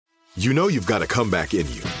You know you've got a comeback in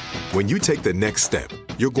you. When you take the next step,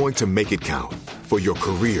 you're going to make it count. For your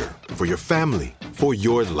career, for your family, for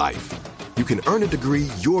your life. You can earn a degree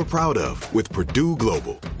you're proud of with Purdue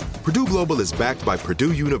Global. Purdue Global is backed by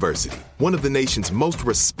Purdue University, one of the nation's most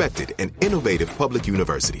respected and innovative public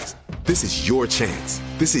universities. This is your chance.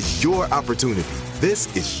 This is your opportunity.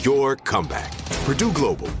 This is your comeback. Purdue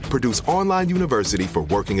Global, Purdue's online university for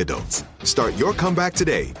working adults. Start your comeback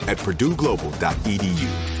today at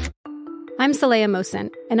purdueglobal.edu. I'm Saleha Mohsin,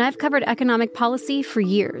 and I've covered economic policy for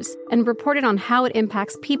years and reported on how it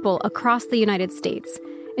impacts people across the United States.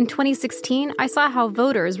 In 2016, I saw how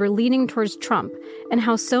voters were leaning towards Trump and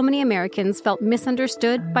how so many Americans felt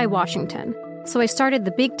misunderstood by Washington. So I started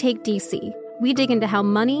The Big Take DC. We dig into how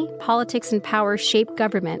money, politics, and power shape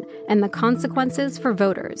government and the consequences for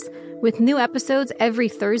voters. With new episodes every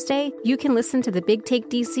Thursday, you can listen to The Big Take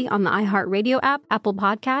DC on the iHeartRadio app, Apple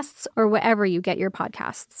Podcasts, or wherever you get your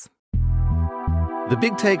podcasts. The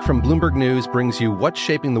Big Take from Bloomberg News brings you what's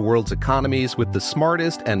shaping the world's economies with the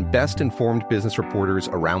smartest and best-informed business reporters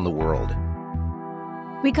around the world.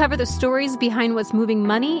 We cover the stories behind what's moving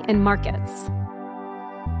money and markets.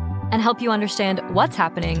 And help you understand what's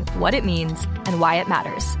happening, what it means, and why it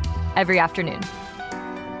matters. Every afternoon.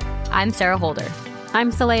 I'm Sarah Holder. I'm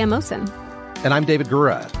Saleha Mohsin. And I'm David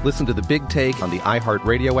Gura. Listen to The Big Take on the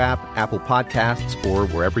iHeartRadio app, Apple Podcasts, or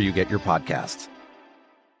wherever you get your podcasts.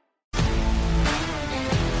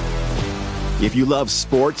 If you love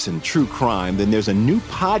sports and true crime, then there's a new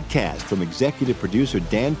podcast from executive producer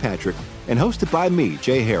Dan Patrick and hosted by me,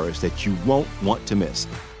 Jay Harris, that you won't want to miss.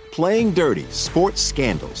 Playing Dirty: Sports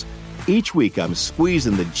Scandals. Each week, I'm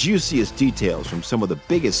squeezing the juiciest details from some of the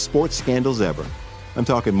biggest sports scandals ever. I'm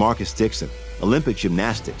talking Marcus Dixon, Olympic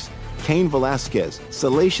gymnastics, Cain Velasquez,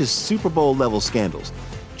 salacious Super Bowl-level scandals.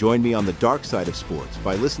 Join me on the dark side of sports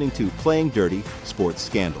by listening to Playing Dirty: Sports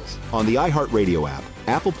Scandals on the iHeartRadio app,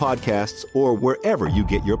 Apple Podcasts, or wherever you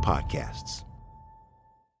get your podcasts.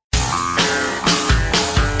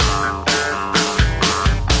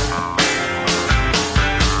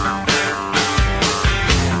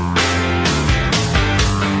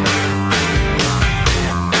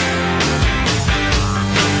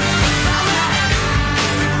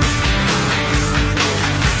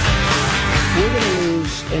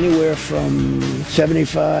 Anywhere from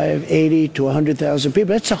 75, 80 to 100,000 people.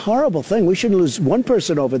 That's a horrible thing. We shouldn't lose one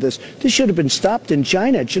person over this. This should have been stopped in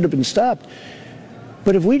China. It should have been stopped.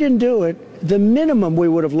 But if we didn't do it, the minimum we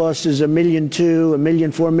would have lost is 1.2 million, 1.4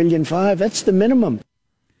 million, 1.5 million. That's the minimum.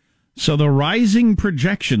 So the rising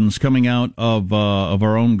projections coming out of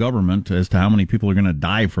our own government as to how many people are going to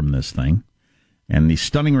die from this thing, and the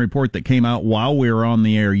stunning report that came out while we were on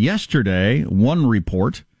the air yesterday, one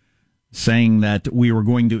report saying that we were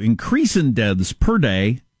going to increase in deaths per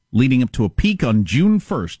day, leading up to a peak on June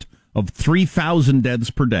 1st of 3,000 deaths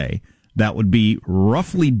per day. That would be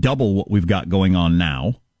roughly double what we've got going on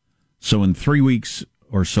now. So in 3 weeks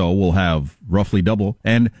or so, we'll have roughly double,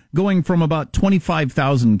 and going from about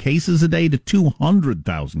 25,000 cases a day to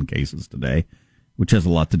 200,000 cases today, which has a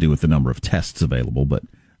lot to do with the number of tests available. But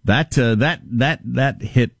that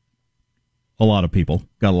hit a lot of people,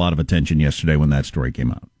 got a lot of attention yesterday when that story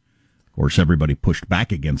came out. Of course, everybody pushed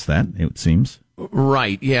back against that, it seems.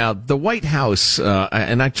 Right, yeah. The White House,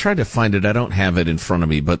 and I tried to find it, I don't have it in front of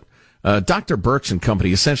me, but Dr. Birx and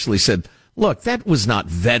company essentially said, look, that was not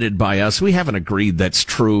vetted by us. We haven't agreed that's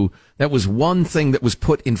true. That was one thing that was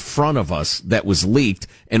put in front of us that was leaked,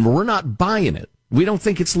 and we're not buying it. We don't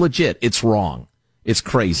think it's legit. It's wrong. It's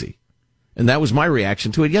crazy. And that was my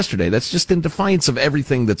reaction to it yesterday. That's just in defiance of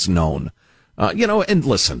everything that's known. And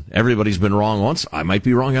listen, everybody's been wrong once. I might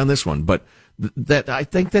be wrong on this one, but I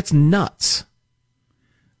think that's nuts.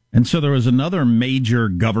 And so there was another major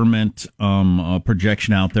government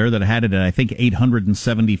projection out there that had it at, I think,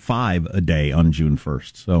 875 a day on June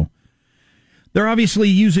 1st. So they're obviously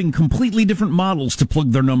using completely different models to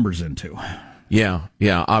plug their numbers into. Yeah,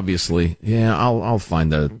 obviously. Yeah, I'll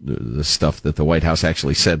find the stuff that the White House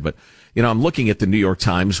actually said. But, I'm looking at the New York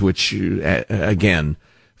Times, which, again,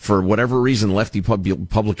 for whatever reason, lefty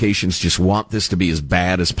publications just want this to be as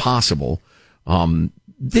bad as possible. I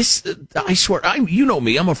swear, you know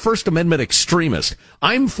me, I'm a First Amendment extremist.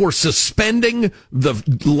 I'm for suspending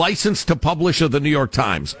the license to publish of the New York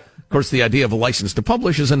Times. Of course, the idea of a license to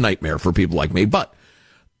publish is a nightmare for people like me, but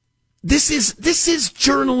this is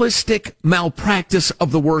journalistic malpractice of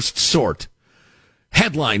the worst sort.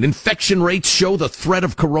 Headline: infection rates show the threat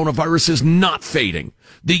of coronavirus is not fading.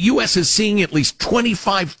 The U.S. is seeing at least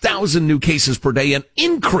 25,000 new cases per day, an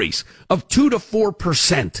increase of 2 to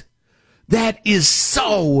 4%. That is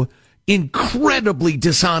so incredibly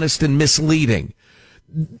dishonest and misleading.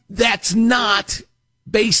 that's not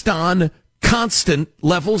based on constant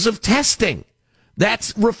levels of testing.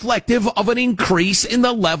 That's reflective of an increase in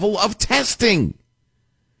the level of testing.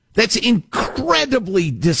 That's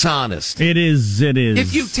incredibly dishonest. It is.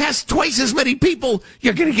 If you test twice as many people,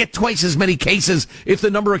 you're going to get twice as many cases if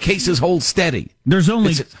the number of cases holds steady. There's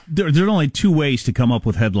only two ways to come up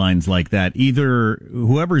with headlines like that. Either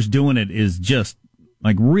whoever's doing it is just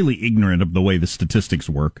like really ignorant of the way the statistics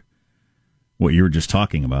work, what you were just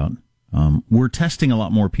talking about. We're testing a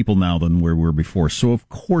lot more people now than where we were before, so of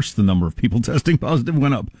course the number of people testing positive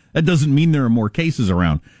went up. That doesn't mean there are more cases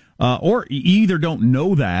around. Or you either don't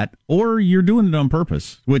know that, or you're doing it on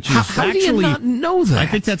purpose, which is how do you not know that? I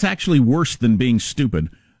think that's actually worse than being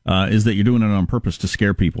stupid. Is that you're doing it on purpose to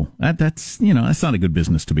scare people? That's not a good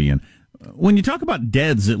business to be in. When you talk about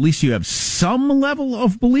deaths, at least you have some level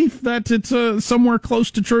of belief that it's somewhere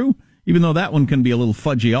close to true, even though that one can be a little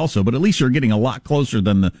fudgy also. But at least you're getting a lot closer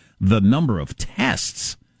than the number of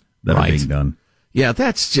tests that are being done. Yeah,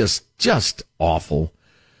 that's just awful.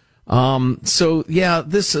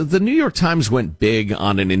 The New York Times went big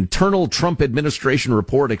on an internal Trump administration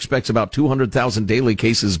report, expects about 200,000 daily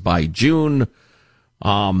cases by June.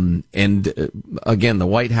 Again, the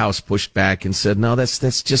White House pushed back and said, no,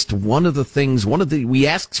 that's just one of the things, we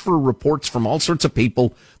asked for reports from all sorts of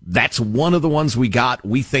people. That's one of the ones we got.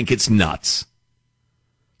 We think it's nuts.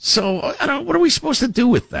 So what are we supposed to do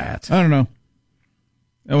with that? I don't know.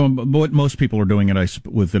 What most people are doing I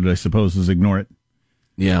suppose, is ignore it.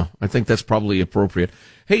 Yeah, I think that's probably appropriate.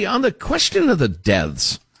 Hey, on the question of the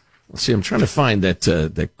deaths, let's see, I'm trying to find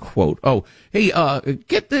that quote. Oh, hey,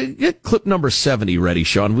 get clip number 70 ready,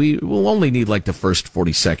 Sean. We will only need like the first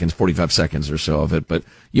 45 seconds or so of it, but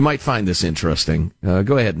you might find this interesting.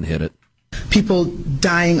 Go ahead and hit it. People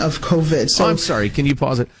dying of COVID. So I'm sorry, can you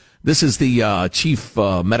pause it? This is the chief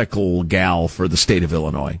medical gal for the state of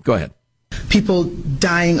Illinois. Go ahead. People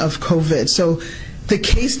dying of COVID. So the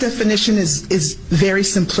case definition is very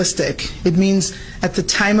simplistic. It means at the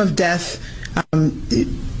time of death,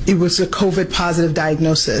 it was a COVID positive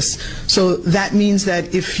diagnosis. So that means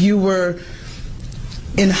that if you were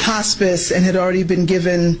in hospice and had already been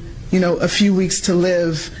given, a few weeks to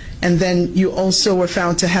live, and then you also were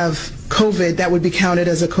found to have COVID, that would be counted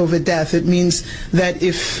as a COVID death. It means that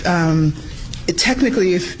even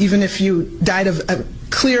if you died of a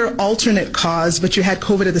clear alternate cause, but you had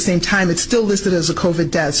COVID at the same time, it's still listed as a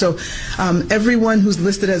COVID death. So everyone who's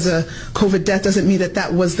listed as a COVID death doesn't mean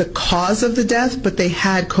that was the cause of the death, but they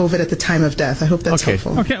had COVID at the time of death. I hope that's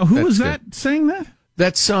helpful. Okay, who was that saying that?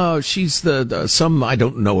 That's she's I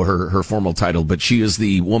don't know her formal title, but she is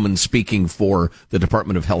the woman speaking for the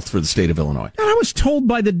Department of Health for the state of Illinois. And I was told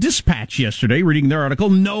by the Dispatch yesterday, reading their article,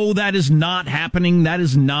 no, that is not happening. That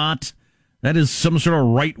is some sort of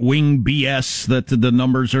right-wing BS that the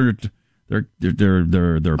numbers are they're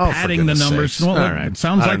padding the numbers. Well, all right.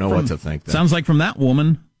 Sounds I like don't know what to think. Then. Sounds like from that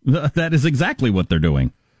woman that is exactly what they're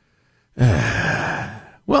doing.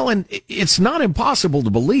 Well, and it's not impossible to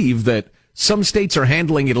believe that some states are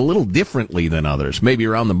handling it a little differently than others. Maybe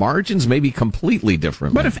around the margins, maybe completely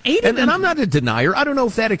differently. But if and I'm not a denier. I don't know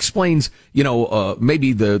if that explains,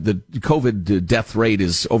 maybe the COVID death rate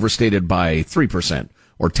is overstated by 3%.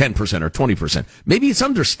 Or 10% or 20%. Maybe it's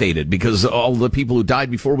understated because all the people who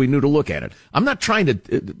died before we knew to look at it. I'm not trying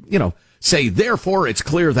to, say, therefore it's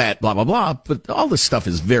clear that blah, blah, blah, but all this stuff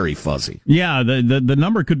is very fuzzy. Yeah, the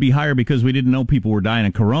number could be higher because we didn't know people were dying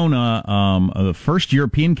of corona. The first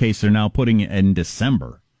European case they're now putting in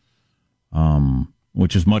December,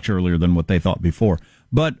 which is much earlier than what they thought before.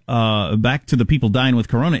 But back to the people dying with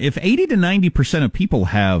corona, if 80 to 90% of people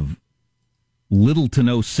have little to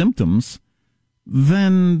no symptoms,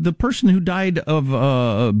 then the person who died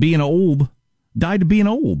of being old died of being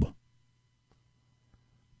old.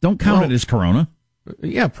 Don't count it as corona.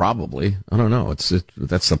 Yeah, probably. I don't know.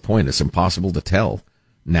 That's the point. It's impossible to tell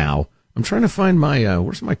now. I'm trying to find my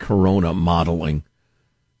where's my corona modeling.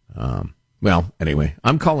 Well, anyway,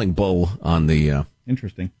 I'm calling bull on the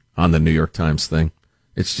interesting on the New York Times thing.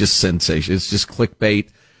 It's just sensation. It's just clickbait.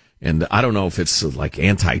 And I don't know if it's like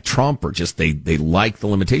anti-Trump or just they like the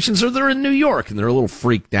limitations, or they're in New York and they're a little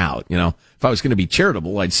freaked out. If I was going to be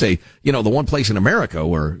charitable, I'd say, the one place in America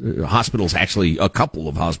where hospitals, actually a couple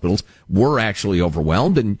of hospitals, were actually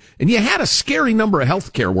overwhelmed, and you had a scary number of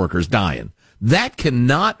healthcare workers dying. That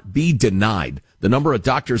cannot be denied. The number of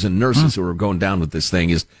doctors and nurses who are going down with this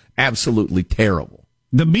thing is absolutely terrible.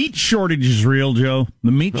 The meat shortage is real, Joe.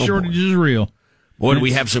 The meat shortage is real. Boy, did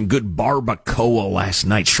we have some good barbacoa last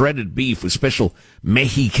night. Shredded beef with special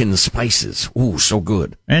Mexican spices. Ooh, so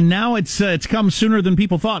good. And now it's come sooner than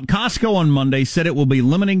people thought. Costco on Monday said it will be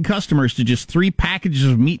limiting customers to just 3 packages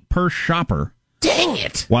of meat per shopper. Dang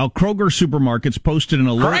it! While Kroger supermarkets posted an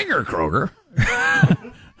alert. Kroger.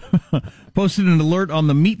 Posted an alert on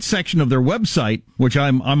the meat section of their website, which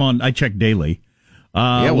I'm on. I check daily.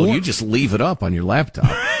 You just leave it up on your laptop.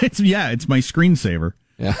 It's my screensaver.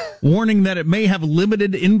 Yeah. Warning that it may have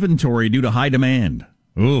limited inventory due to high demand.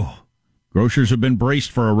 Ooh. Grocers have been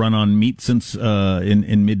braced for a run on meat since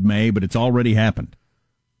in mid-May, but it's already happened.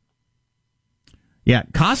 Yeah,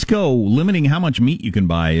 Costco limiting how much meat you can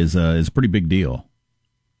buy is a pretty big deal.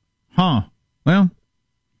 Huh. Well,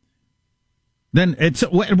 then it's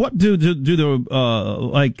what do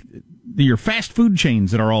the your fast food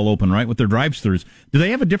chains that are all open, right, with their drive-thrus, do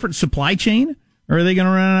they have a different supply chain? Or are they going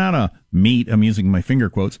to run out of meat? I'm using my finger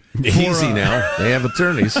quotes. Easy now. They have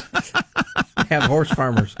attorneys. Have horse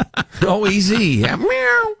farmers. Oh, easy.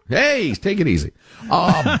 Meow. Hey, take it easy.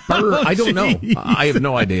 I don't know. I have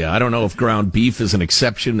no idea. I don't know if ground beef is an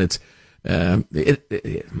exception. It's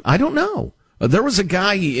I don't know. There was a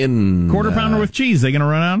guy in quarter pounder with cheese. They going to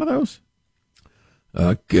run out of those?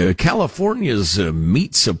 California's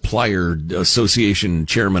Meat Supplier Association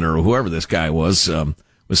chairman, or whoever this guy was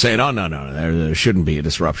saying, oh, no, there shouldn't be a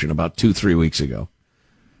disruption about 2-3 weeks ago.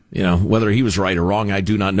 You know, whether he was right or wrong, I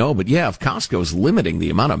do not know. But yeah, if Costco's limiting the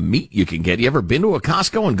amount of meat you can get, you ever been to a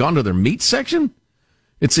Costco and gone to their meat section?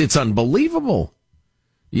 It's unbelievable.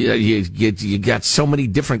 You got so many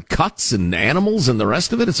different cuts and animals and the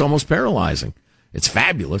rest of it. It's almost paralyzing. It's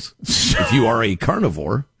fabulous if you are a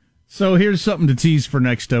carnivore. So here's something to tease for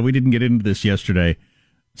next. We didn't get into this yesterday.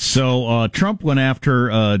 So Trump went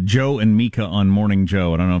after Joe and Mika on Morning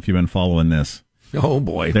Joe. I don't know if you've been following this. Oh,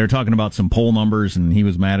 boy. They're talking about some poll numbers, and he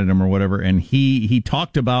was mad at him or whatever. And he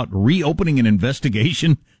talked about reopening an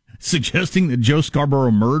investigation, suggesting that Joe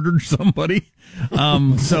Scarborough murdered somebody.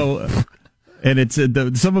 And it's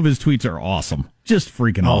some of his tweets are awesome. Just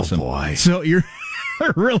freaking awesome. Oh, boy. So you're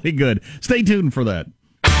really good. Stay tuned for that.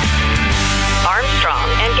 Armstrong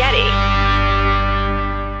and Getty.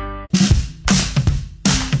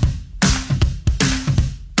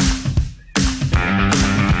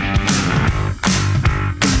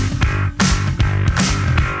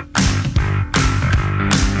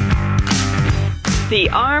 The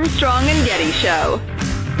Armstrong and Getty Show.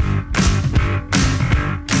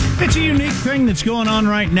 It's a unique thing that's going on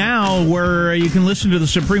right now where you can listen to the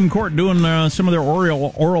Supreme Court doing some of their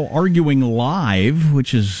oral arguing live,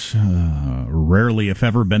 which is rarely, if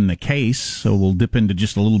ever, been the case. So we'll dip into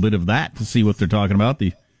just a little bit of that to see what they're talking about,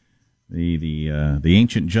 the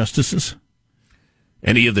ancient justices.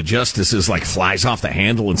 Any of the justices flies off the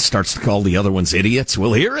handle and starts to call the other ones idiots?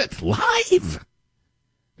 We'll hear it live.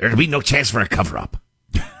 There'll be no chance for a cover-up.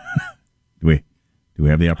 Do we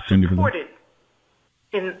have the opportunity for that?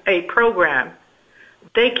 In a program,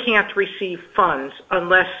 they can't receive funds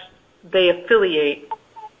unless they affiliate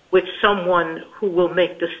with someone who will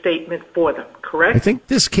make the statement for them, correct? I think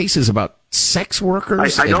this case is about sex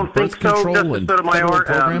workers I and don't birth think so, control and federal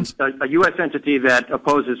programs. A U.S. entity that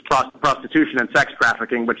opposes prostitution and sex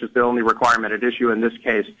trafficking, which is the only requirement at issue in this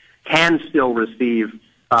case, can still receive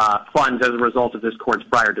funds as a result of this court's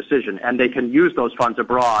prior decision, and they can use those funds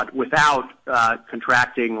abroad without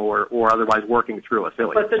contracting or otherwise working through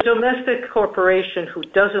affiliates. But the domestic corporation who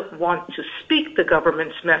doesn't want to speak the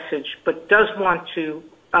government's message but does want to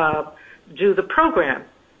do the program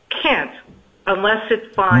can't unless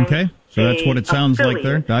it finds Okay, so that's what it sounds like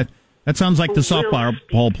there. That sounds like the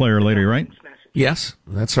softball player lady, right? Yes,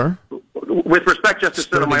 that's her. With respect, Justice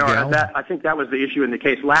Sotomayor, I think that was the issue in the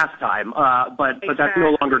case last time, but that's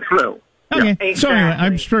no longer true. Okay, Exactly. So anyway,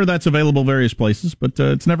 I'm sure that's available various places, but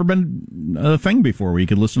it's never been a thing before where you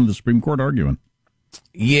could listen to the Supreme Court arguing.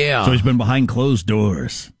 Yeah. So he's been behind closed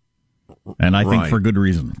doors, and I think for good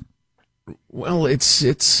reason. Well, it's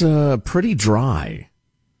pretty dry.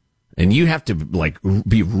 And you have to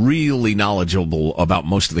be really knowledgeable about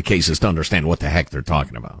most of the cases to understand what the heck they're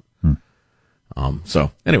talking about.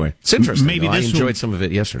 So anyway, it's interesting. I enjoyed some of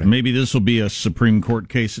it yesterday. Maybe this will be a Supreme Court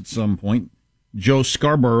case at some point. Joe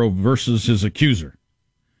Scarborough versus his accuser.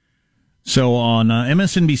 So on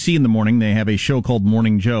MSNBC in the morning, they have a show called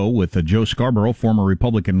Morning Joe with Joe Scarborough, former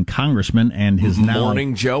Republican congressman, and his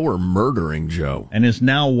Morning Joe or Murdering Joe? And his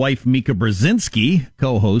now wife, Mika Brzezinski,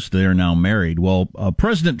 co-host. They are now married. Well,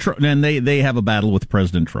 President Trump, and they have a battle with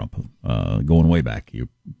President Trump going way back. You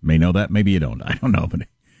may know that, maybe you don't. I don't know, but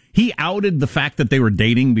he outed the fact that they were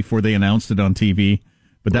dating before they announced it on TV.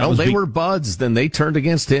 But that they were buds. Then they turned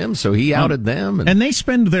against him, so he outed them. And they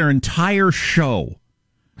spend their entire show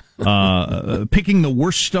picking the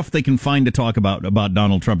worst stuff they can find to talk about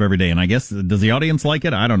Donald Trump every day. And I guess, does the audience like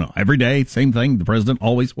it? I don't know. Every day, same thing. The president,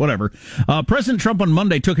 always, whatever. President Trump on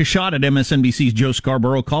Monday took a shot at MSNBC's Joe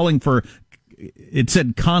Scarborough, calling for, it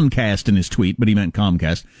said Comcast in his tweet, but he meant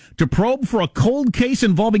Comcast, to probe for a cold case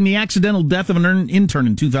involving the accidental death of an intern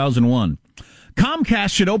in 2001.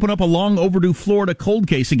 Comcast should open up a long overdue Florida cold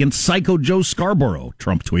case against Psycho Joe Scarborough,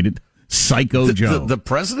 Trump tweeted. Psycho Joe. The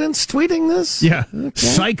president's tweeting this? Yeah. Okay.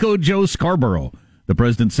 Psycho Joe Scarborough, the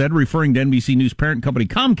president said, referring to NBC News parent company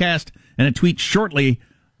Comcast, in a tweet shortly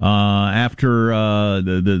after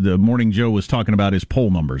the Morning Joe was talking about his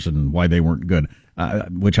poll numbers and why they weren't good,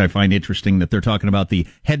 which I find interesting that they're talking about the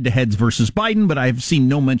head-to-heads versus Biden, but I've seen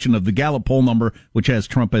no mention of the Gallup poll number, which has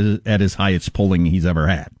Trump at his highest polling he's ever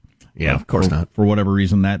had. Yeah, of course not. For whatever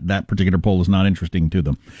reason, that particular poll is not interesting to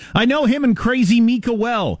them. I know him and crazy Mika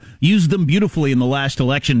well. Used them beautifully in the last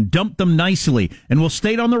election, dumped them nicely, and will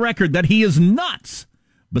state on the record that he is nuts.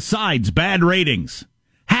 Besides bad ratings.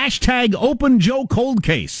 Hashtag open Joe cold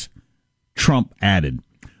case, Trump added.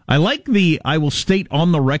 I like I will state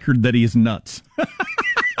on the record that he is nuts.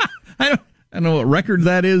 I don't know what record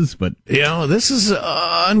that is, but... this is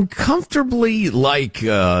uncomfortably like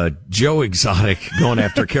Joe Exotic going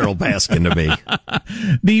after Carol Baskin to me.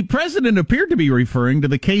 The president appeared to be referring to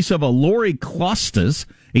the case of a Lori Clostas,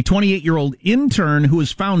 a 28-year-old intern who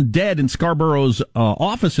was found dead in Scarborough's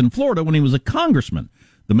office in Florida when he was a congressman.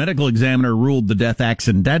 The medical examiner ruled the death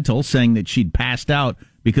accidental, saying that she'd passed out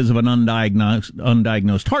because of an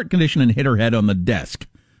undiagnosed heart condition and hit her head on the desk.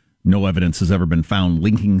 No evidence has ever been found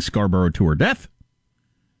linking Scarborough to her death,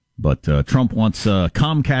 but Trump wants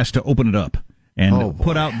Comcast to open it up and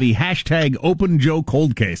put out the hashtag Open Joe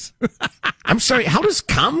Cold Case. I'm sorry, how does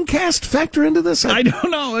Comcast factor into this? I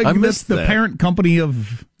don't know. I missed the parent company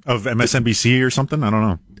of MSNBC or something. I don't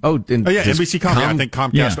know. NBC Comcast. I think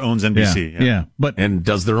Comcast owns NBC. Yeah, and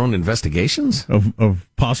does their own investigations of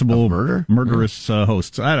possible murderous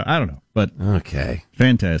hosts. I don't know, but okay,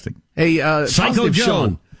 fantastic. Hey, Psycho Joe.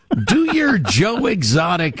 Sean, do your Joe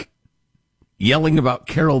Exotic yelling about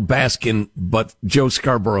Carol Baskin, but Joe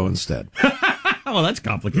Scarborough instead. Oh, that's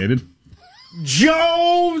complicated.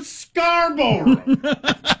 Joe Scarborough.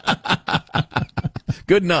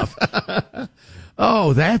 Good enough.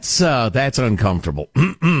 Oh, that's uncomfortable.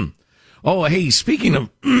 Oh, hey, speaking of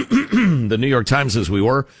the New York Times, as we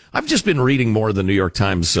were, I've just been reading more of the New York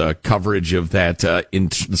Times coverage of that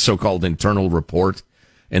the so-called internal report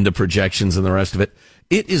and the projections and the rest of it.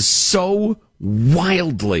 It is so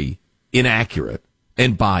wildly inaccurate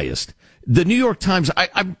and biased. The New York Times,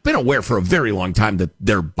 I've been aware for a very long time that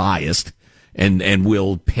they're biased and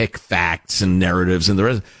will pick facts and narratives and the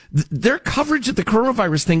rest. Their coverage of the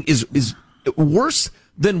coronavirus thing is worse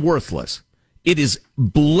than worthless. It is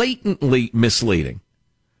blatantly misleading.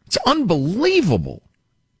 It's unbelievable.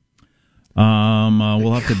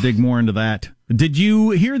 We'll have to dig more into that. Did you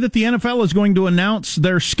hear that the NFL is going to announce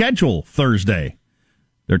their schedule Thursday?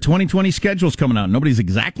 Their 2020 schedule's coming out. Nobody's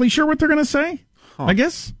exactly sure what they're going to say, I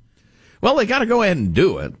guess. Well, they got to go ahead and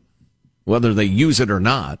do it, whether they use it or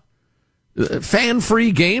not.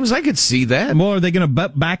 Fan-free games, I could see that. Well, are they going to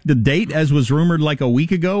back the date, as was rumored like a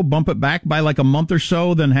week ago, bump it back by like a month or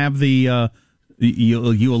so, then have the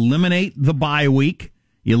you eliminate the bye week,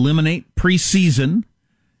 you eliminate preseason,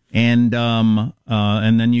 and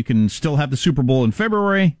then you can still have the Super Bowl in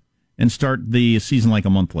February and start the season like a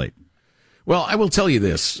month late. Well, I will tell you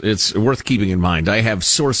this. It's worth keeping in mind. I have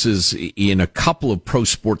sources in a couple of pro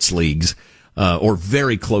sports leagues, or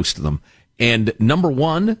very close to them. And number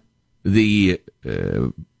one, the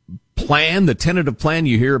tentative plan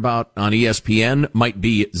you hear about on ESPN might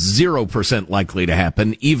be 0% likely to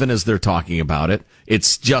happen, even as they're talking about it.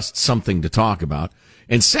 It's just something to talk about.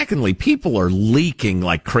 And secondly, people are leaking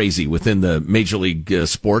like crazy within the Major League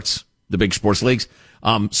sports, the big sports leagues,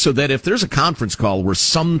 so that if there's a conference call where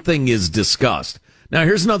something is discussed, now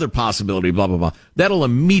here's another possibility, blah, blah, blah, that'll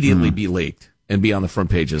immediately be leaked and be on the front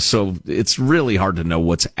pages. So it's really hard to know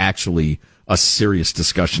what's actually a serious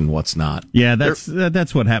discussion, what's not. Yeah,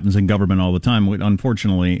 that's what happens in government all the time,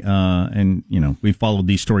 unfortunately. And, we've followed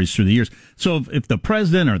these stories through the years. So if the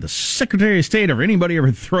president or the Secretary of State or anybody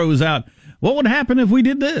ever throws out, what would happen if we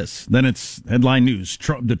did this? Then it's headline news.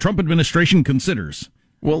 The Trump administration considers.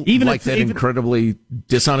 Well, even like that incredibly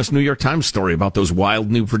dishonest New York Times story about those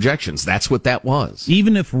wild new projections. That's what that was.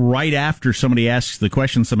 Even if right after somebody asks the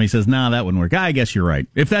question, somebody says, nah, that wouldn't work. I guess you're right.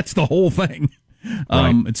 If that's the whole thing.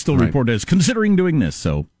 Right. It's still reported as considering doing this,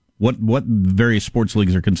 so What various sports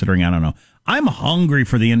leagues are considering, I don't know. I'm hungry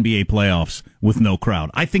for the NBA playoffs with no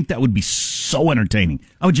crowd. I think that would be so entertaining.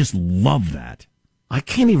 I would just love that. I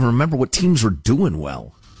can't even remember what teams were doing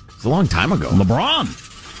well. It's a long time ago. LeBron.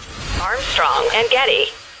 Armstrong and Getty.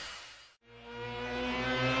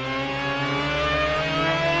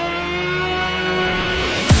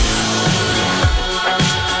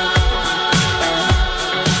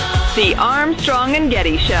 The Armstrong and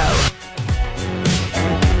Getty Show.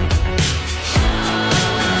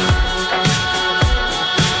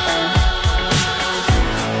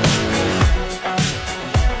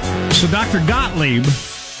 So Dr. Gottlieb,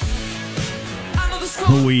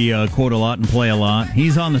 who we quote a lot and play a lot,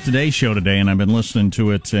 he's on the Today Show today, and I've been listening to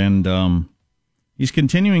it, and he's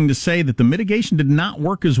continuing to say that the mitigation did not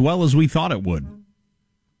work as well as we thought it would.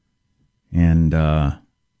 And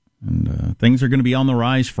things are going to be on the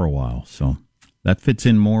rise for a while. So that fits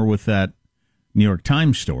in more with that New York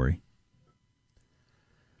Times story.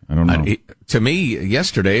 I don't know. To me,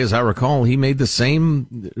 yesterday, as I recall, he made the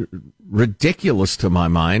same ridiculous, to my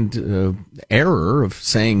mind, error of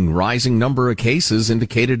saying rising number of cases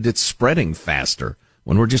indicated it's spreading faster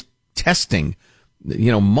when we're just testing,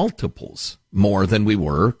 multiples more than we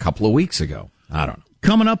were a couple of weeks ago. I don't know.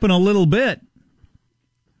 Coming up in a little bit,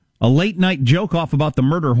 a late night joke off about the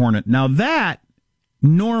murder hornet. Now that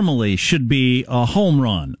normally should be a home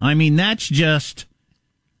run. I mean, that's just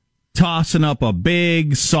tossing up a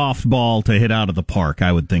big softball to hit out of the park,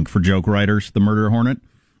 I would think, for joke writers, the murder hornet.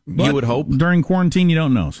 But you would hope. During quarantine, you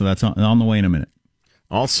don't know, so that's on the way in a minute.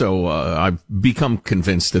 Also, I've become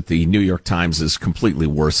convinced that the New York Times is completely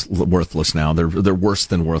worthless now. They're worse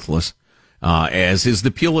than worthless, as is the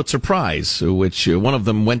Pulitzer Prize, which one of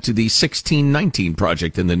them went to the 1619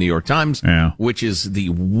 Project in the New York Times, which is the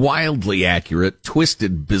wildly accurate,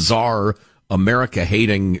 twisted, bizarre,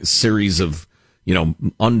 America-hating series of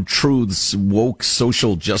untruths, woke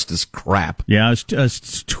social justice crap. Yeah, I was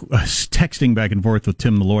texting back and forth with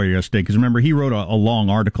Tim the lawyer yesterday, because remember, he wrote a long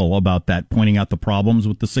article about that, pointing out the problems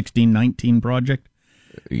with the 1619 Project.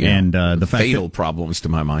 Yeah, and the fatal problems to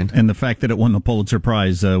my mind. And the fact that it won the Pulitzer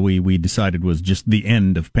Prize, we decided was just the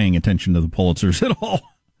end of paying attention to the Pulitzers at all.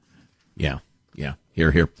 Yeah.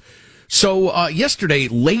 Here. So yesterday,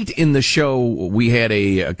 late in the show, we had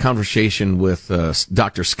a conversation with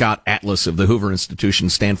Dr. Scott Atlas of the Hoover Institution,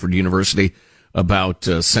 Stanford University, about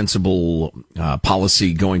sensible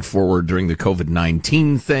policy going forward during the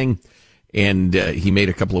COVID-19 thing. And he made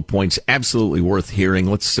a couple of points absolutely worth hearing.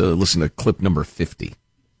 Let's listen to clip number 50.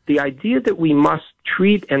 The idea that we must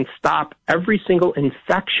treat and stop every single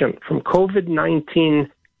infection from COVID-19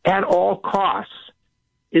 at all costs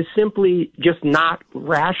is simply just not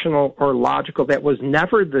rational or logical. That was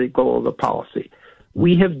never the goal of the policy.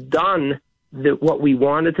 We have done what we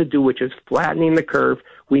wanted to do, which is flattening the curve.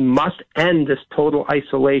 We must end this total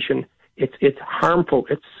isolation. It's harmful.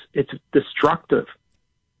 It's destructive.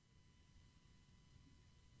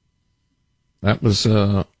 That was,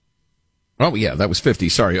 that was 50.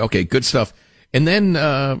 Sorry. Okay, good stuff. And then,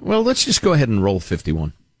 let's just go ahead and roll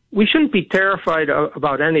 51. We shouldn't be terrified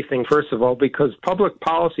about anything, first of all, because public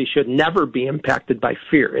policy should never be impacted by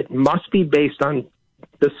fear. It must be based on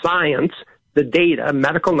the science, the data,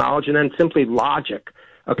 medical knowledge, and then simply logic.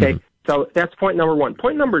 Okay? Mm-hmm. So that's point number one.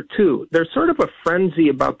 Point number two, there's sort of a frenzy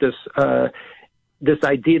about this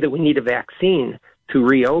idea that we need a vaccine to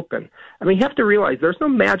reopen. I mean, you have to realize there's no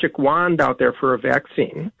magic wand out there for a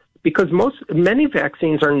vaccine, because many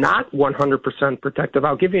vaccines are not 100% protective.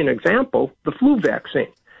 I'll give you an example, the flu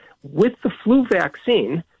vaccine. With the flu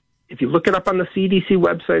vaccine, if you look it up on the CDC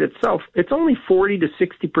website itself, it's only 40 to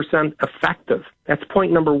 60% effective. That's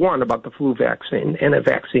point number one about the flu vaccine and a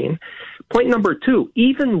vaccine. Point number two,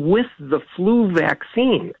 even with the flu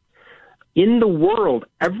vaccine, in the world,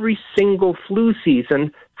 every single flu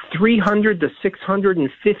season, 300 to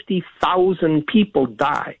 650,000 people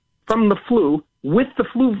die from the flu with the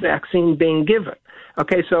flu vaccine being given.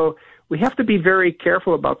 Okay, so we have to be very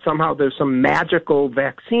careful about somehow there's some magical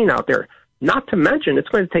vaccine out there. Not to mention, it's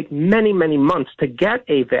going to take many, many months to get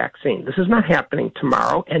a vaccine. This is not happening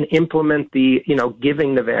tomorrow, and implement the,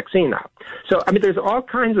 giving the vaccine out. So, I mean, there's all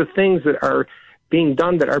kinds of things that are being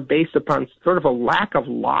done that are based upon sort of a lack of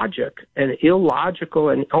logic and illogical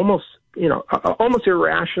and almost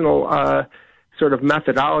irrational sort of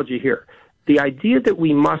methodology here. The idea that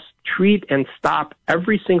we must treat and stop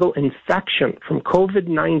every single infection from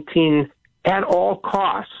COVID-19 at all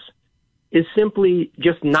costs is simply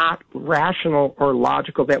just not rational or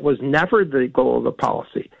logical. That was never the goal of the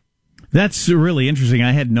policy. That's really interesting.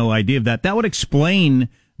 I had no idea of that. That would explain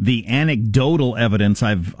the anecdotal evidence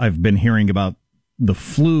I've been hearing about the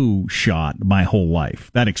flu shot my whole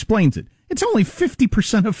life. That explains it. It's only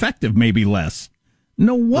 50% effective, maybe less.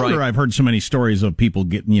 No wonder I've heard so many stories of people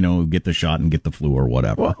get the shot and get the flu or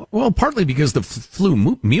whatever. Well, partly because the flu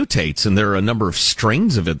mutates, and there are a number of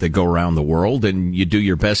strains of it that go around the world, and you do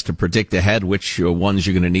your best to predict ahead which ones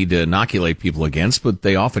you're going to need to inoculate people against, but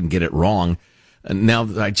they often get it wrong. Now,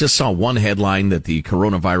 I just saw one headline that the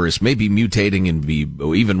coronavirus may be mutating and be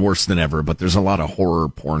even worse than ever, but there's a lot of horror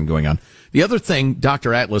porn going on. The other thing,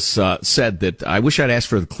 Dr. Atlas said that I wish I'd asked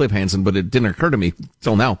for the clip, Hanson, but it didn't occur to me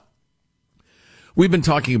till now. We've been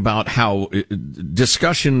talking about how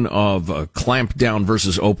discussion of clamp down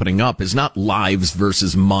versus opening up is not lives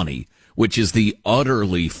versus money, which is the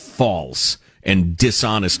utterly false and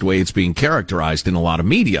dishonest way it's being characterized in a lot of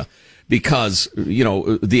media. Because,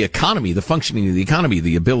 the economy, the functioning of the economy,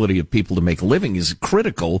 the ability of people to make a living is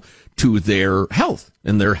critical to their health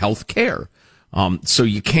and their health care. So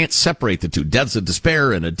you can't separate the two. Deaths of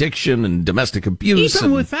despair and addiction and domestic abuse.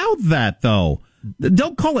 Even without that, though,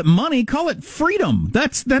 don't call it money, call it freedom.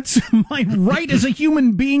 That's my right as a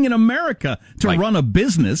human being in America to run a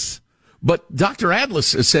business. But Dr. Atlas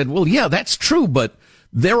said, well, yeah, that's true, but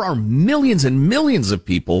there are millions and millions of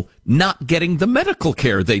people not getting the medical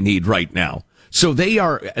care they need right now. So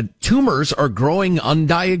tumors are growing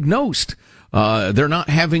undiagnosed. They're not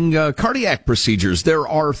having cardiac procedures. There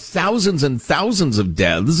are thousands and thousands of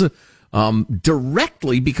deaths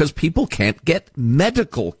directly because people can't get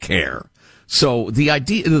medical care. So the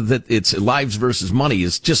idea that it's lives versus money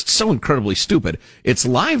is just so incredibly stupid. It's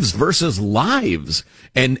lives versus lives.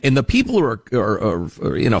 And the people who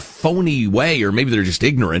are in a phony way, or maybe they're just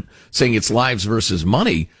ignorant, saying it's lives versus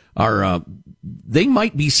money, they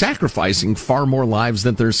might be sacrificing far more lives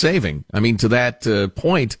than they're saving. I mean, to that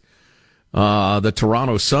point, the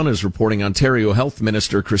Toronto Sun is reporting Ontario Health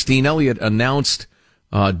Minister Christine Elliott announced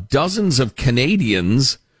dozens of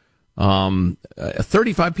Canadians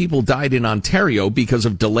 35 people died in Ontario because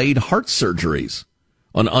of delayed heart surgeries.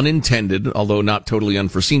 An unintended, although not totally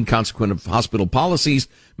unforeseen, consequence of hospital policies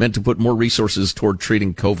meant to put more resources toward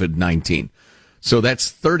treating COVID-19. So that's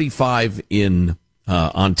 35 in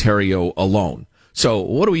Ontario alone. So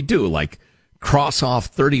what do we do? Like cross off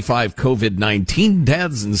 35 COVID-19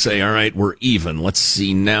 deaths and say, all right, we're even. Let's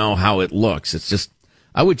see now how it looks. It's just,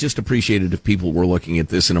 I would just appreciate it if people were looking at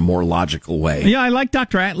this in a more logical way. Yeah, I like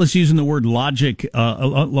Dr. Atlas using the word logic.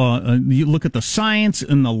 You look at the science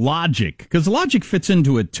and the logic, because logic fits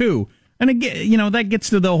into it too. And again, that gets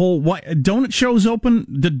to the whole donut show's open,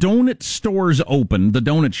 the donut store's open, the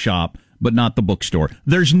donut shop, but not the bookstore.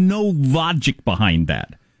 There's no logic behind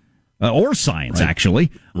that. Or science, actually.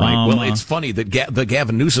 Right. Well, it's funny that the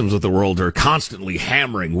Gavin Newsoms of the world are constantly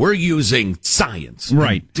hammering, we're using science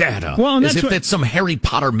and data, as if that's some Harry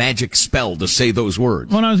Potter magic spell to say those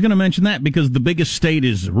words. Well, I was going to mention that because the biggest state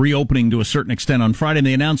is reopening to a certain extent on Friday, and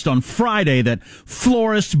they announced on Friday that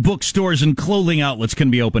florists, bookstores, and clothing outlets can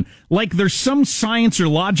be open. Like there's some science or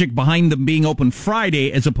logic behind them being open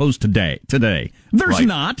Friday as opposed to today. There's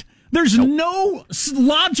not. There's no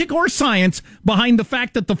logic or science behind the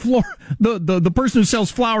fact that the person who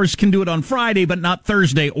sells flowers can do it on Friday, but not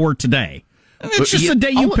Thursday or today. It's just a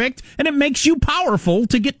day you picked, and it makes you powerful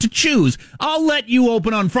to get to choose. I'll let you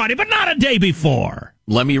open on Friday, but not a day before.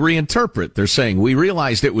 Let me reinterpret. They're saying, we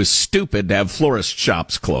realized it was stupid to have florist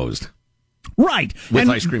shops closed. Right. With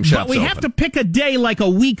ice cream shops But we have to pick a day like a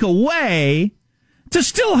week away to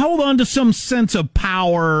still hold on to some sense of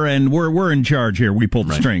power, and we're in charge here. We pull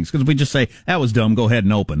the strings. Because if we just say, that was dumb, go ahead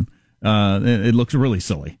and open, it looks really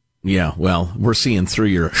silly. Yeah, well, we're seeing through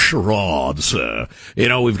your charades.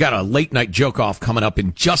 We've got a late-night joke-off coming up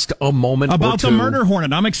in just a moment about the murder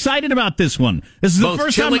hornet. I'm excited about this one. This is both the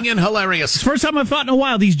first chilling time, and hilarious. It's the first time I've thought in a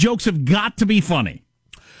while. These jokes have got to be funny.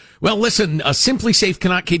 Well, listen, Simply Safe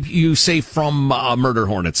cannot keep you safe from murder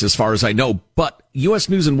hornets, as far as I know. But U.S.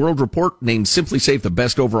 News and World Report named Simply Safe the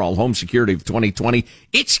best overall home security of 2020.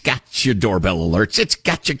 It's got your doorbell alerts. It's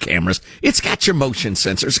got your cameras. It's got your motion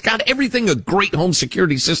sensors. It's got everything a great home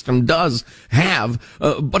security system does have,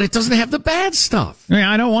 but it doesn't have the bad stuff.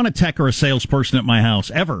 Yeah, I don't want a tech or a salesperson at my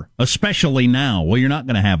house, ever, especially now. Well, you're not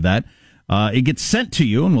going to have that. It gets sent to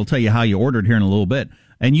you, and we'll tell you how you ordered here in a little bit,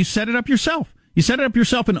 and you set it up yourself. You set it up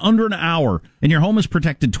yourself in under an hour, and your home is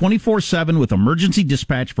protected 24/7 with emergency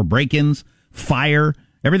dispatch for break-ins, fire,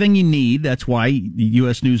 everything you need. That's why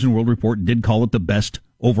U.S. News and World Report did call it the best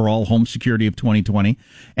overall home security of 2020.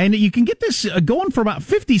 And you can get this going for about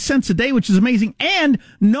 50 cents a day, which is amazing, and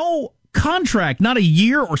no contract, not a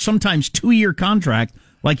year or sometimes 2-year contract.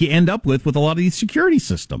 like you end up with a lot of these security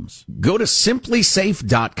systems. Go to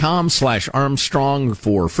simplysafe.com/Armstrong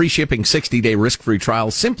for free shipping, 60-day risk-free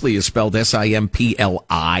trial. Simply is spelled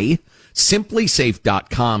SIMPLI.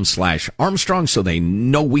 Simplysafe.com/Armstrong, so they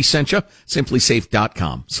know we sent you.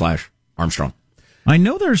 Simplysafe.com/Armstrong. I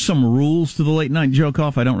know there's some rules to the late night joke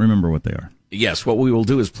off. I don't remember what they are. Yes, what we will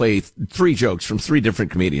do is play 3 jokes from 3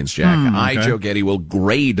 different comedians, Jack. Okay. I, Joe Getty, will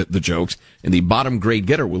grade the jokes, and the bottom grade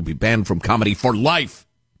getter will be banned from comedy for life.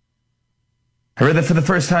 I read that for the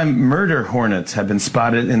first time, murder hornets have been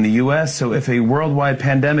spotted in the U.S., so if a worldwide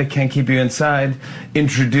pandemic can't keep you inside,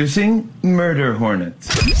 introducing murder hornets.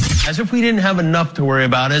 As if we didn't have enough to worry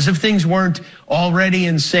about, as if things weren't already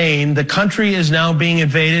insane, the country is now being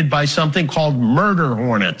invaded by something called murder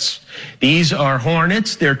hornets. These are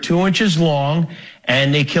hornets, they're 2 inches long,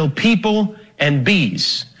 and they kill people and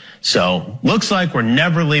bees. So, looks like we're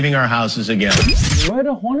never leaving our houses again.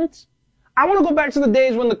 Murder hornets? I want to go back to the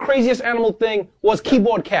days when the craziest animal thing was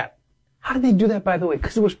keyboard cat. How did they do that, by the way?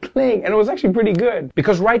 Because it was playing, and it was actually pretty good.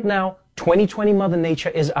 Because right now, 2020 Mother Nature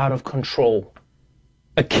is out of control.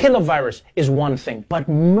 A killer virus is one thing, but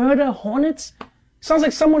murder hornets? Sounds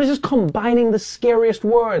like someone is just combining the scariest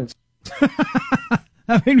words.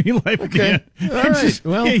 That made me laugh again. All right.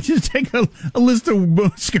 Well, just take a list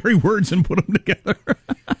of scary words and put them together.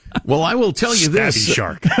 Well, I will tell you this.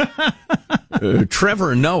 Shark.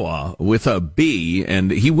 Trevor Noah with a B,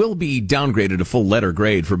 and he will be downgraded a full letter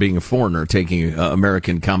grade for being a foreigner taking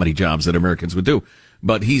American comedy jobs that Americans would do.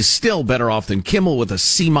 But he's still better off than Kimmel with a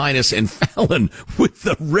C- and Fallon with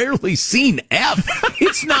the rarely seen F.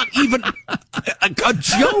 It's not even a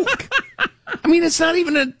joke. I mean, it's not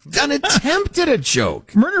even an attempt at a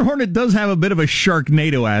joke. Murder Hornet does have a bit of a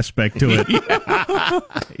Sharknado aspect to it.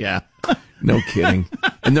 Yeah. No kidding.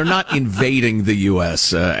 And they're not invading the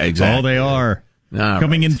U.S. Exactly. Oh, they are.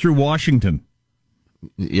 Coming in through Washington.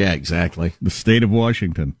 Yeah, exactly. The state of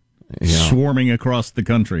Washington. Yeah. Swarming across the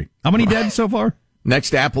country. How many dead so far?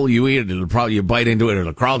 Next apple you eat, you bite into it,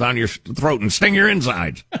 it'll crawl down your throat and sting your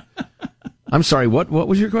insides. I'm sorry, what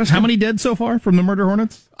was your question? How many dead so far from the murder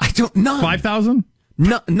hornets? None. 5,000?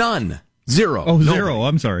 None. 0. Oh, 0.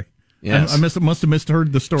 I'm sorry. Yes. I must have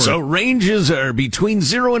misheard the story. So ranges are between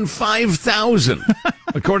 0 and 5,000,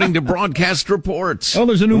 according to broadcast reports. Oh,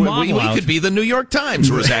 there's a new model We could be the New York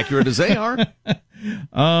Times. We're as accurate as they are.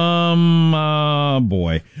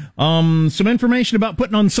 Boy. Some information about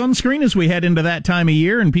putting on sunscreen as we head into that time of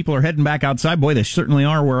year, and people are heading back outside. Boy, they certainly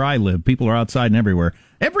are where I live. People are outside and everywhere.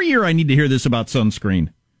 Every year I need to hear this about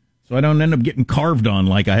sunscreen, so I don't end up getting carved on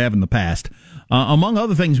like I have in the past. Among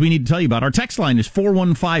other things we need to tell you about, our text line is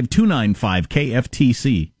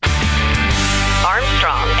 415-295-KFTC.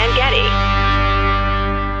 Armstrong and Getty.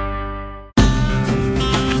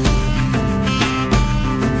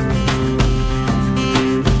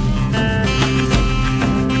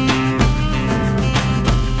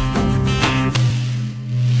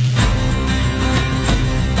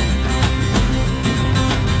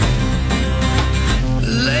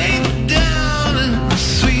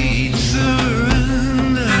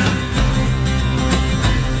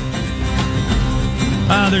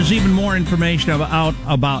 There's even more information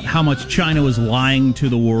about how much China was lying to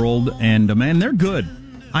the world, and man, they're good.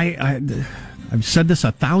 I've said this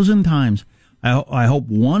 1,000 times. I hope,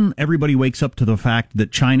 one, everybody wakes up to the fact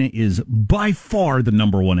that China is by far the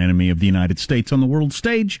number one enemy of the United States on the world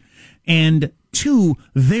stage, and 2,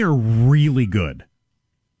 they're really good.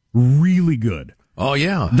 Really good. Oh,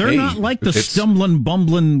 yeah. They're not like the stumbling,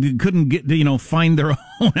 bumbling, couldn't get, find their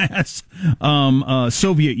own ass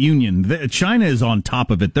Soviet Union. China is on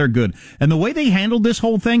top of it. They're good. And the way they handled this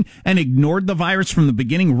whole thing and ignored the virus from the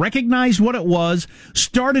beginning, recognized what it was,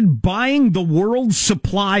 started buying the world's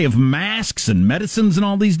supply of masks and medicines and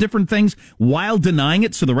all these different things while denying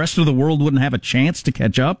it so the rest of the world wouldn't have a chance to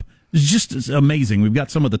catch up. It's just amazing. We've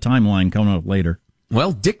got some of the timeline coming up later.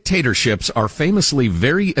 Well, dictatorships are famously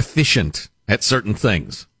very efficient at certain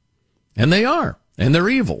things. And they are. And they're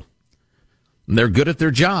evil. And they're good at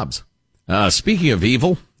their jobs. Speaking of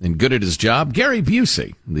evil and good at his job, Gary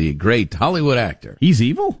Busey, the great Hollywood actor. He's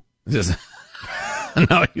evil? No,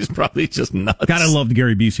 he's probably just nuts. God, I loved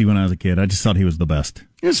Gary Busey when I was a kid. I just thought he was the best.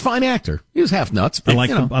 He was a fine actor. He was half nuts. But,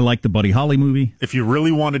 I like the Buddy Holly movie. If you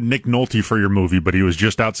really wanted Nick Nolte for your movie, but he was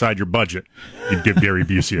just outside your budget, you'd give Gary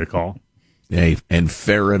Busey a call. Hey, and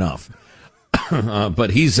fair enough.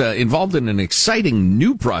 But he's involved in an exciting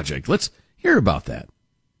new project. Let's hear about that.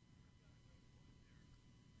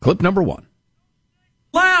 Clip number 1.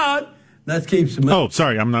 Loud! That keeps him out. Oh,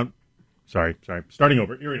 sorry, I'm not... Sorry. Starting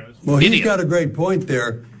over. Here he is. Well, he's got a great point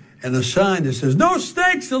there. And the sign that says, no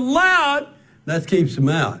snakes allowed, that keeps him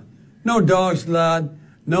out. No dogs allowed,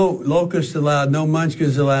 No locusts allowed, no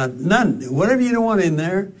munchkins allowed, none. Whatever you don't want in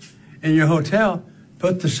there, in your hotel,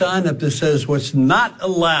 put the sign up that says what's not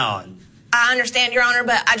allowed. I understand, Your Honor,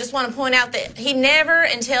 but I just want to point out that he never,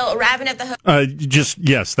 until arriving at the hotel...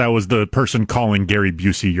 Yes, that was the person calling Gary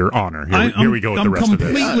Busey, Your Honor. Here we go with the rest of this.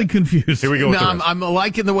 I'm completely confused. Here we go with the rest. I'm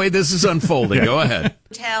liking the way this is unfolding. Go ahead.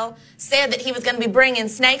 Hotel said that he was going to be bringing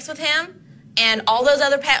snakes with him, and all those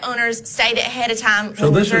other pet owners stayed ahead of time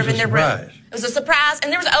So this was reserving a their room. surprise. It was a surprise,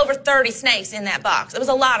 and there was over 30 snakes in that box. It was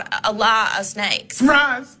a lot of snakes.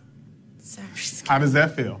 Surprise! How does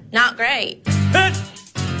that feel? Not great.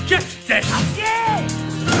 Justice!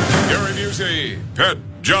 Gary Busey, pet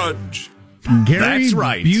judge. Gary That's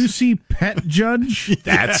right. Busey, pet judge?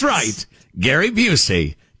 That's right. Gary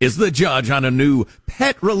Busey is the judge on a new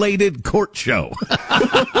pet-related court show.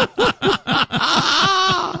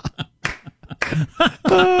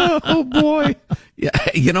 Oh, boy. Yeah,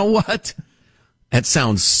 you know what? That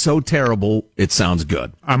sounds so terrible, it sounds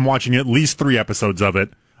good. I'm watching at least 3 episodes of it.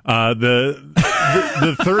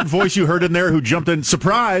 The third voice you heard in there who jumped in,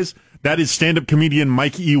 surprise, that is stand-up comedian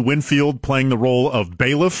Mike E. Winfield playing the role of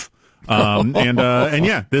bailiff. And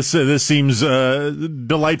yeah, this seems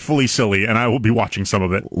delightfully silly, and I will be watching some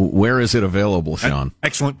of it. Where is it available, Sean?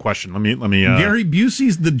 Excellent question. Let me. Gary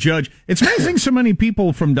Busey's the judge. It's amazing so many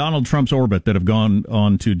people from Donald Trump's orbit that have gone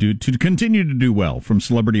on to continue to do well, from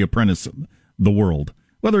Celebrity Apprentice, the world.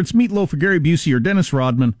 Whether it's Meatloaf or Gary Busey or Dennis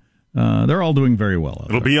Rodman, they're all doing very well.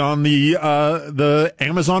 It'll be on the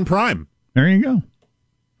Amazon Prime. There you go.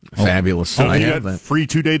 Fabulous. Oh, I you have got that. free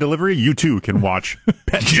 2-day delivery. You too can watch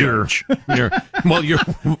Pet Judge.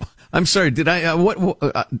 I'm sorry. Did I?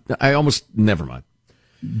 I almost. Never mind.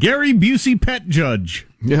 Gary Busey, pet judge.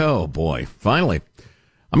 Oh boy! Finally,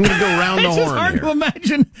 I'm going to go around the horn. It's just hard here. to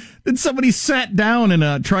imagine that somebody sat down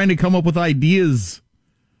in trying to come up with ideas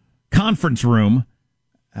conference room.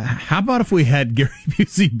 How about if we had Gary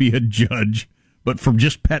Busey be a judge, but for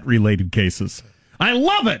just pet related cases? I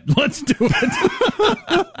love it. Let's do it.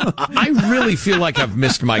 I really feel like I've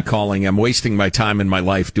missed my calling. I'm wasting my time in my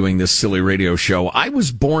life doing this silly radio show. I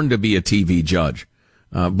was born to be a TV judge,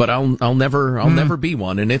 but I'll never be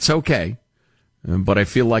one, and it's okay. But I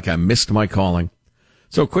feel like I missed my calling.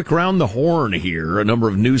 So quick round the horn here. A number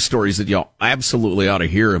of news stories that y'all absolutely ought to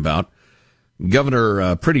hear about.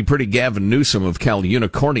 Governor Pretty Gavin Newsom of Cal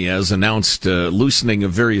Unicornia has announced loosening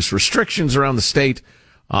of various restrictions around the state.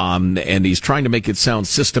 And he's trying to make it sound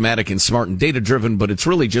systematic and smart and data driven, but it's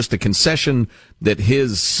really just a concession that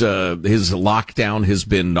his lockdown has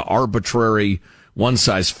been arbitrary, one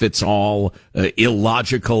size fits all,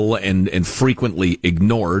 illogical, and frequently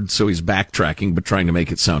ignored. So he's backtracking, but trying to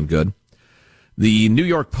make it sound good. The New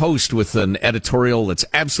York Post with an editorial that's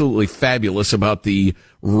absolutely fabulous about the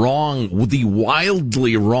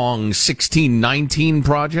wildly wrong 1619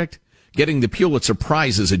 project. Getting the Pulitzer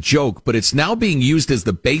Prize is a joke, but it's now being used as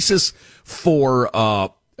the basis for a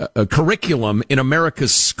curriculum in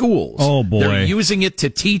America's schools. Oh boy! They're using it to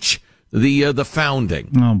teach the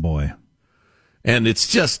founding. Oh boy! And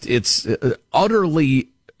it's utterly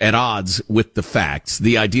at odds with the facts.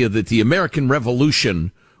 The idea that the American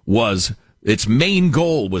Revolution its main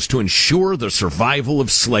goal was to ensure the survival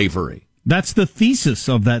of slavery. That's the thesis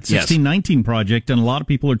of that 1619 project, and a lot of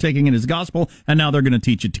people are taking it as gospel, and now they're going to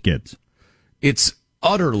teach it to kids. It's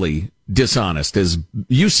utterly dishonest. As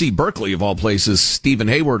UC Berkeley, of all places, Stephen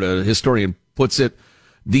Hayward, a historian, puts it,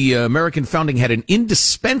 the American founding had an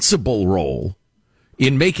indispensable role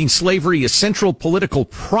in making slavery a central political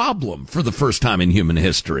problem for the first time in human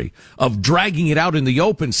history, of dragging it out in the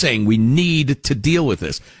open, saying we need to deal with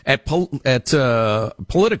this. At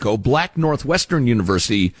Politico, Black Northwestern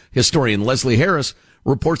University historian Leslie Harris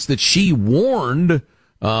reports that she warned,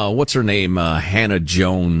 what's her name? Hannah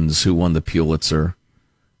Jones, who won the Pulitzer.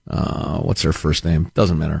 What's her first name?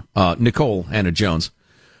 Doesn't matter. Nicole Hannah Jones.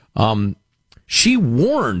 She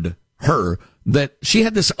warned her that she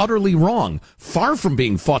had this utterly wrong. Far from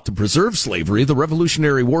being fought to preserve slavery, the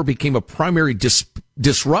Revolutionary War became a primary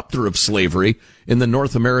disruptor of slavery in the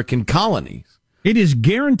North American colonies. It is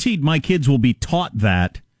guaranteed my kids will be taught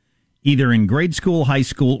that either in grade school, high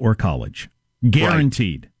school, or college.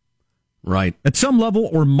 Guaranteed. Right. At some level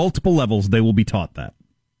or multiple levels, they will be taught that.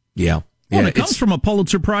 Yeah. Well, it comes from a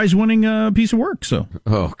Pulitzer Prize winning piece of work, so.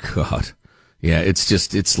 Oh, God. Yeah,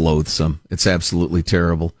 it's loathsome. It's absolutely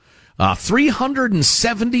terrible.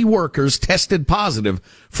 370 workers tested positive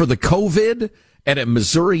for the COVID at a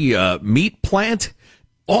Missouri meat plant.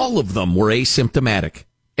 All of them were asymptomatic.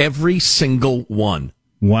 Every single one.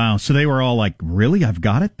 Wow. So they were all like, really? I've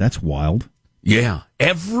got it? That's wild. Yeah.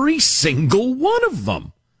 Every single one of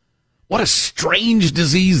them. What a strange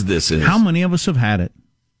disease this is. How many of us have had it?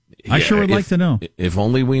 I sure would like to know. If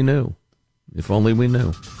only we knew. If only we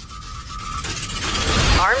knew.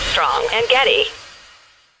 Armstrong and Getty.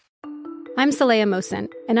 I'm Saleha Mohsin,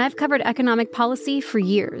 and I've covered economic policy for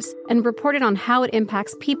years and reported on how it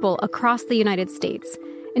impacts people across the United States.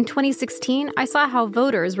 In 2016, I saw how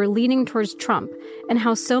voters were leaning towards Trump and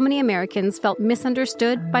how so many Americans felt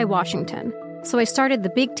misunderstood by Washington. So I started The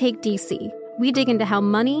Big Take DC. We dig into how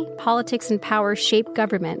money, politics, and power shape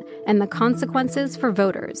government and the consequences for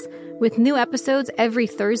voters. With new episodes every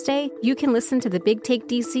Thursday, you can listen to The Big Take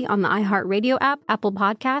DC on the iHeartRadio app, Apple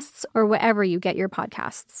Podcasts, or wherever you get your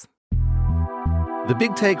podcasts. The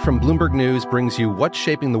Big Take from Bloomberg News brings you what's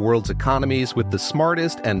shaping the world's economies with the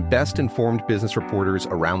smartest and best-informed business reporters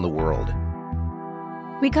around the world.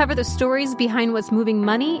 We cover the stories behind what's moving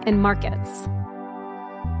money and markets,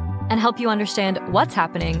 and help you understand what's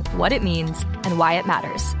happening, what it means, and why it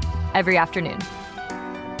matters every afternoon.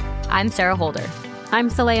 I'm Sarah Holder. I'm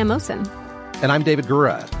Saleha Mohsin. And I'm David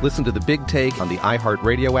Gura. Listen to The Big Take on the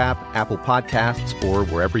iHeartRadio app, Apple Podcasts, or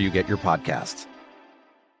wherever you get your podcasts.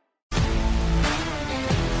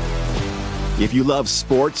 If you love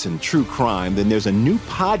sports and true crime, then there's a new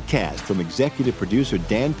podcast from executive producer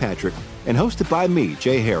Dan Patrick and hosted by me,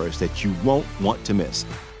 Jay Harris, that you won't want to miss.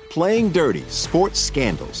 Playing Dirty: Sports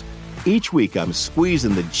Scandals. Each week, I'm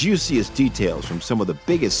squeezing the juiciest details from some of the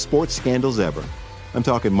biggest sports scandals ever. I'm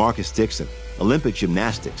talking Marcus Dixon, Olympic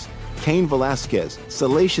gymnastics, Cain Velasquez,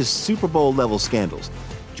 salacious Super Bowl-level scandals.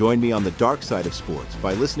 Join me on the dark side of sports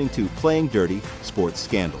by listening to Playing Dirty: Sports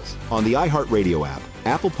Scandals on the iHeartRadio app,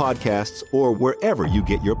 Apple Podcasts, or wherever you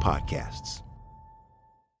get your podcasts.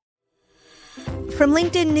 From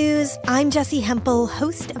LinkedIn News, I'm Jessie Hempel,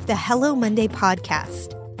 host of the Hello Monday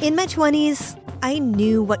podcast. In my 20s, I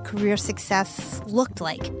knew what career success looked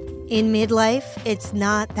like. In midlife, it's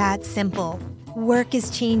not that simple. Work is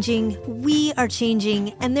changing, we are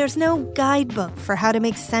changing, and there's no guidebook for how to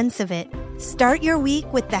make sense of it. Start your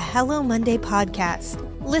week with the Hello Monday podcast.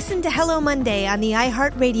 Listen to Hello Monday on the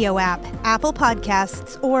iHeartRadio app, Apple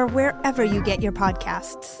Podcasts, or wherever you get your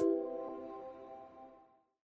podcasts.